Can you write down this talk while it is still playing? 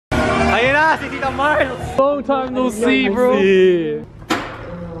si Tita Marls! Long time no see, bro!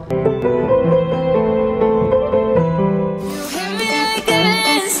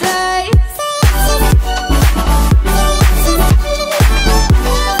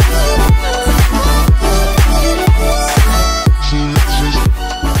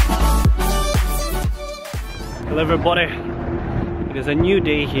 Hello everybody! It is a new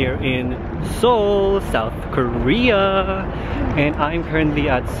day here in Seoul, South Korea, and I'm currently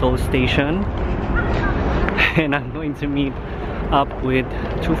at Seoul Station and I'm going to meet up with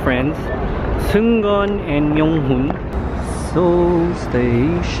two friends, Seungyeon and Myung-hoon. Seoul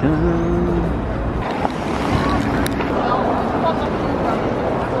Station.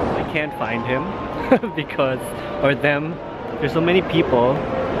 I can't find him because, or them, there's so many people.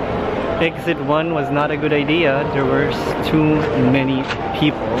 Exit 1 was not a good idea. There were too many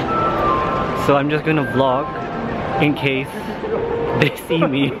people. So I'm just gonna vlog in case they see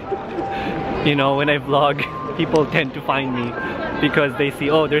me. You know, when I vlog, people tend to find me because they see,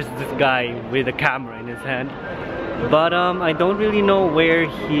 oh, there's this guy with a camera in his hand. But I don't really know where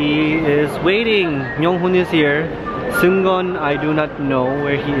he is waiting. Myung-hoon is here. Seungyeon, I do not know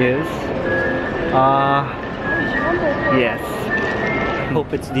where he is. Yes.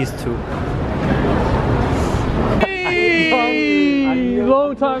 Hope it's these two. Hey,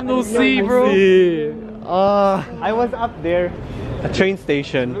 long time no see, bro. I was up there, a train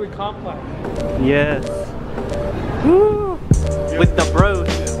station. Really complex. Yes. Woo. With the bros.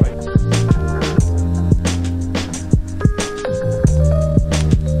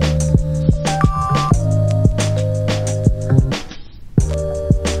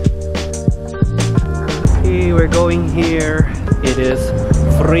 Okay, we're going here. It is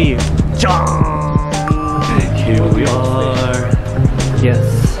free. Here we are.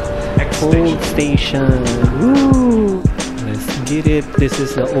 Yes. Old station. Woo. Let's get it. This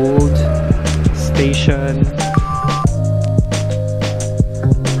is the old station.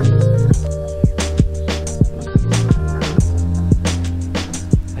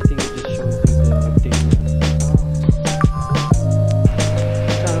 I think it just shows you the update.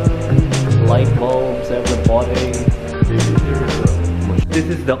 Light bulbs, everybody. This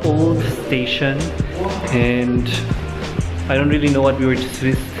is the old station, and I don't really know what we were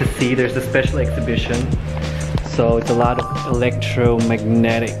to see. There's a special exhibition, so it's a lot of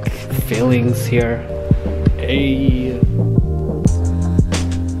electromagnetic feelings here. Hey.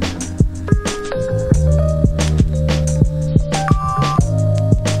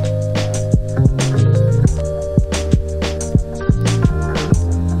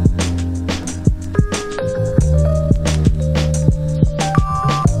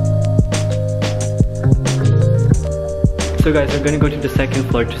 So guys, we're gonna go to the second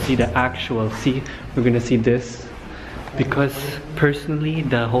floor to see the actual, we're gonna see this. Because personally,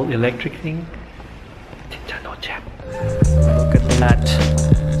 the whole electric thing, 진짜 no jam. Look at that.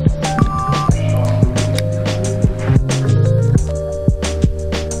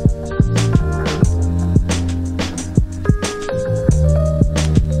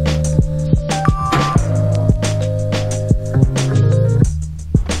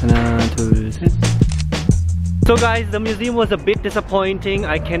 So guys, the museum was a bit disappointing.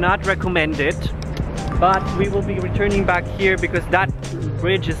 I cannot recommend it. But we will be returning back here because that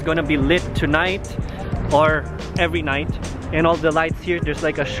bridge is gonna be lit tonight or every night. And all the lights here, there's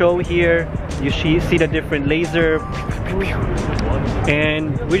like a show here. You see the different laser.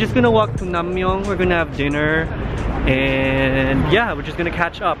 And we're just gonna walk to Nammyeong. We're gonna have dinner. And yeah, we're just gonna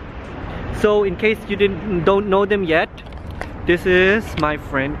catch up. So in case you don't know them yet, this is my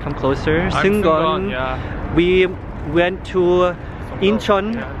friend. Come closer. Seungyeon. Yeah. We went to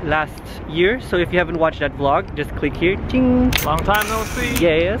Incheon last year, so if you haven't watched that vlog, just click here. Ting. Long time no see.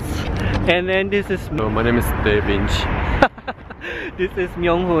 Yes. And then this is My name is Davinch. this is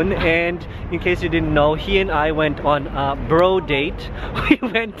Myung-hoon, and in case you didn't know, he and I went on a bro date. We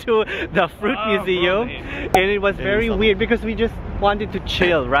went to the fruit museum, and it was very weird because we just wanted to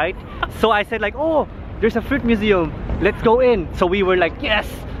chill, right? So I said like, oh, there's a fruit museum, let's go in. So we were like, yes,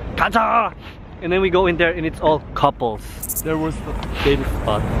 가자! And then we go in there and it's all couples. There was the dating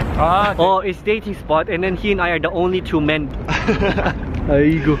spot. Oh, it's dating spot, and then he and I are the only two men. There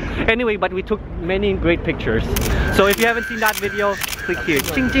you go. Anyway, but we took many great pictures. So if you haven't seen that video, click here.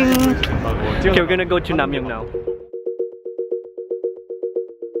 Ching ching. Okay, we're gonna go to Nammyeong now.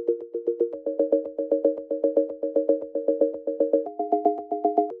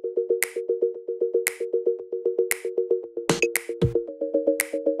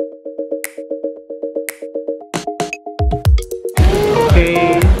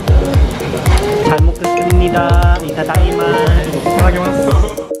 Okay. 잘 먹겠습니다. 이타다이마스.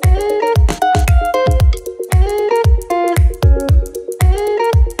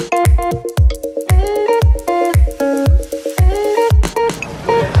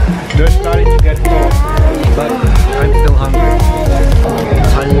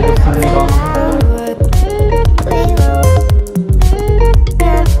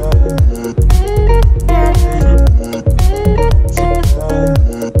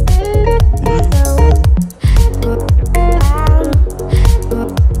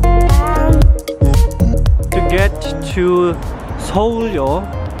 to Seoul,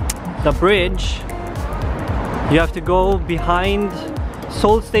 the bridge, you have to go behind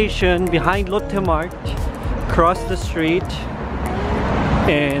Seoul Station, behind Lotte Mart, cross the street,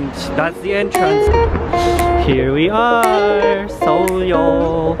 and that's the entrance. Here we are,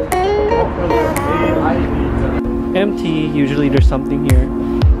 Seoul. Empty. Usually there's something here.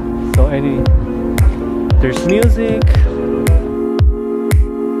 So there's music.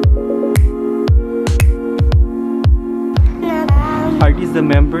 Are these the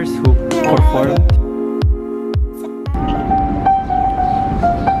members who performed?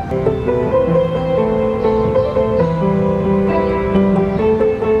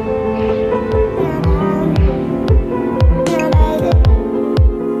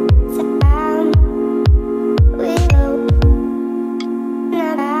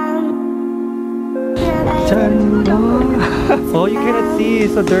 Oh, you cannot see,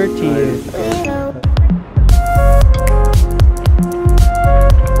 it's so dirty.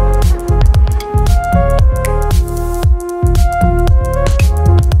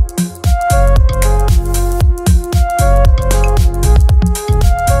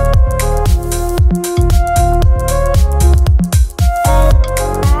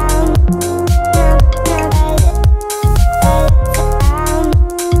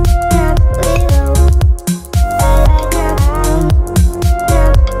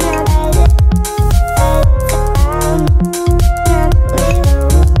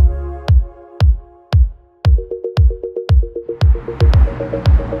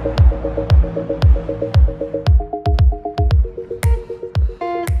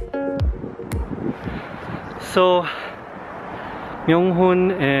 So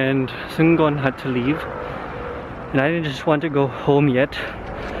Myung-hoon and Seung-gon had to leave, and I didn't just want to go home yet.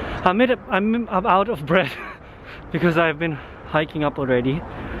 I'm out of breath because I've been hiking up already,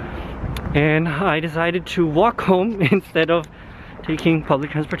 and I decided to walk home instead of taking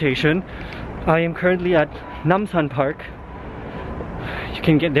public transportation. I am currently at Namsan Park. You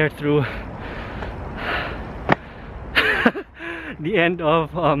can get there through the end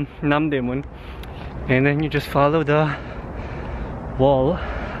of Namdaemun, and then you just follow the wall.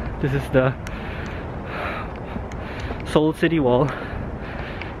 This is the Seoul City Wall,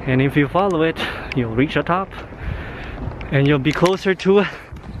 and if you follow it, you'll reach the top and you'll be closer to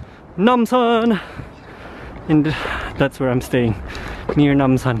Namsan, and that's where I'm staying, near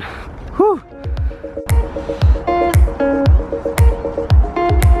Namsan. Whew.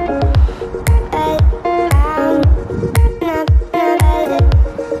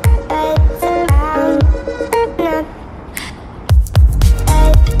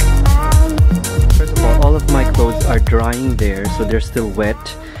 Are drying there, so they're still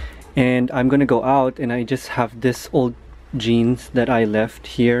wet, and I'm gonna go out, and I just have this old jeans that I left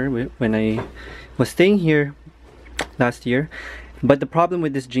here when I was staying here last year. But the problem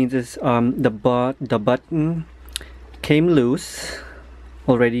with this jeans is the button came loose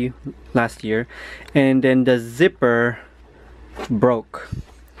already last year, and then the zipper broke.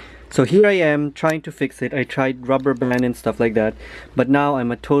 So here I am trying to fix it. I tried rubber band and stuff like that, but now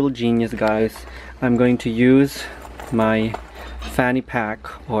I'm a total genius, guys. I'm going to use my fanny pack,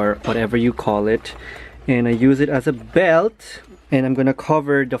 or whatever you call it, and I use it as a belt, and I'm gonna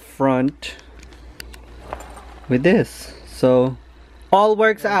cover the front with this. So all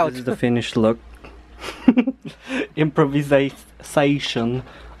works out. This is the finished look. Improvisation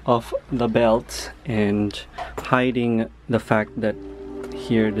of the belt and hiding the fact that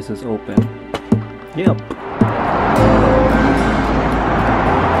here this is open. Yep.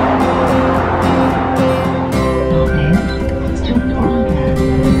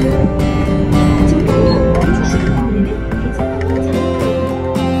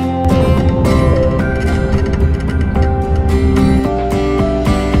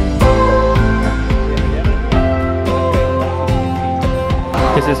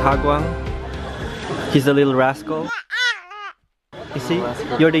 This is Hagwang. He's a little rascal. Is he?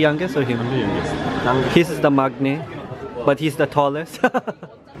 You're the youngest or him? I'm the youngest. He's the magne, but he's the tallest.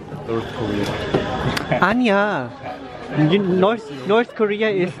 North Korea. Anya. North Korea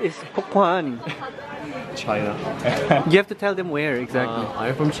is Pokwan. China. You have to tell them where exactly.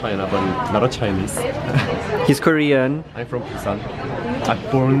 I'm from China, but not a Chinese. He's Korean. I'm from Busan. I'm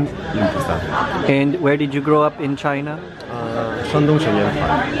born in Busan. And where did you grow up in China? Shandong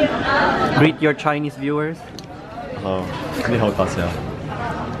Shenyang. Greet your Chinese viewers. 你好大家.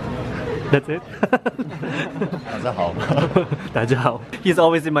 That's it? 大家好。 大家好. He's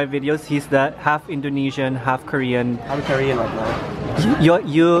always in my videos. He's the half Indonesian, half Korean. I'm Korean right now.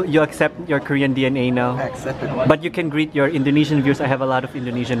 You accept your Korean DNA now. I accept it. But you can greet your Indonesian viewers. I have a lot of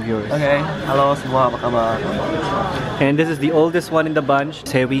Indonesian viewers. Okay. Halo semua, apa kabar? And this is the oldest one in the bunch,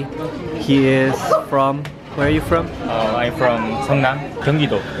 Sewi. He is from, where are you from? I'm from 성남,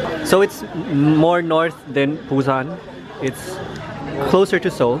 경기도. So it's more north than Busan. It's closer to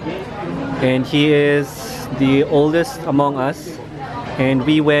Seoul. And he is the oldest among us. And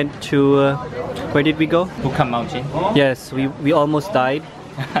we went to, where did we go? 북한 mountain. Yes, we almost died.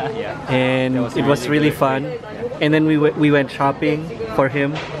 Yeah. And it was really fun. And then we went shopping for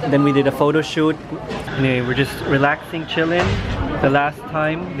him. Then we did a photo shoot. Anyway, we're just relaxing, chilling. The last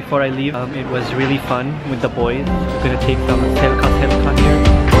time before I leave, it was really fun with the boys. I'm gonna take some selka here.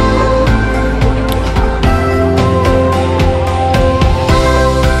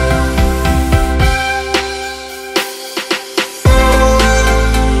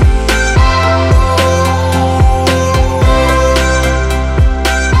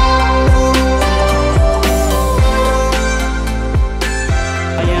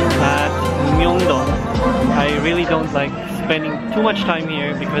 Don't like spending too much time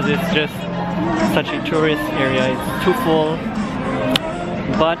here because it's just such a tourist area. It's too full.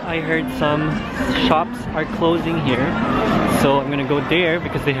 But I heard some shops are closing here, so I'm gonna go there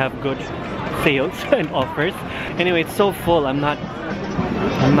because they have good sales and offers. Anyway, it's so full. I'm not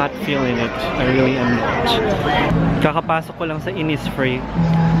feeling it. I really am not. Kakapasok ko lang sa Innisfree.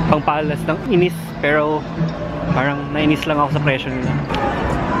 Pangpalas ng Innis, pero parang nainis lang ako sa presyo nila.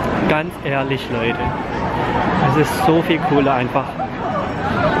 Ganz ehrlich, Leute. Es ist so viel cooler, einfach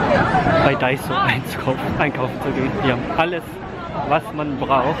bei Daiso einkaufen zu gehen. Die haben alles, was man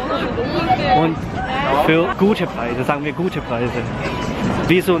braucht und für gute Preise, sagen wir gute Preise.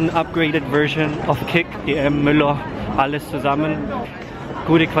 Wie so ein upgraded Version of Kick, DM, Müller, alles zusammen.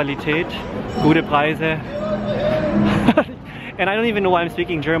 Gute Qualität, gute Preise. And I don't even know why I'm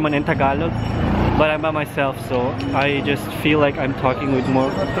speaking German and Tagalog, but I'm by myself, so I just feel like I'm talking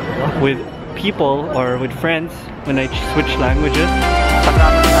with people or with friends when I switch languages.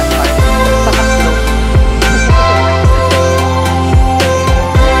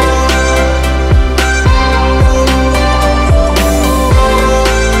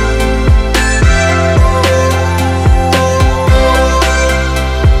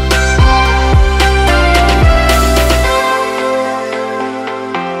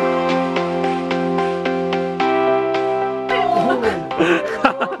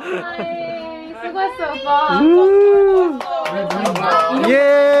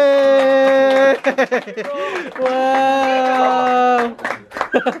 Yay! Wow!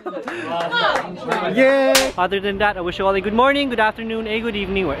 Yay! Other than that, I wish you all a good morning, good afternoon, a good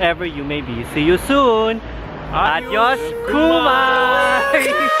evening, wherever you may be. See you soon! Adios,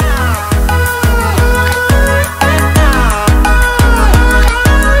 kumai!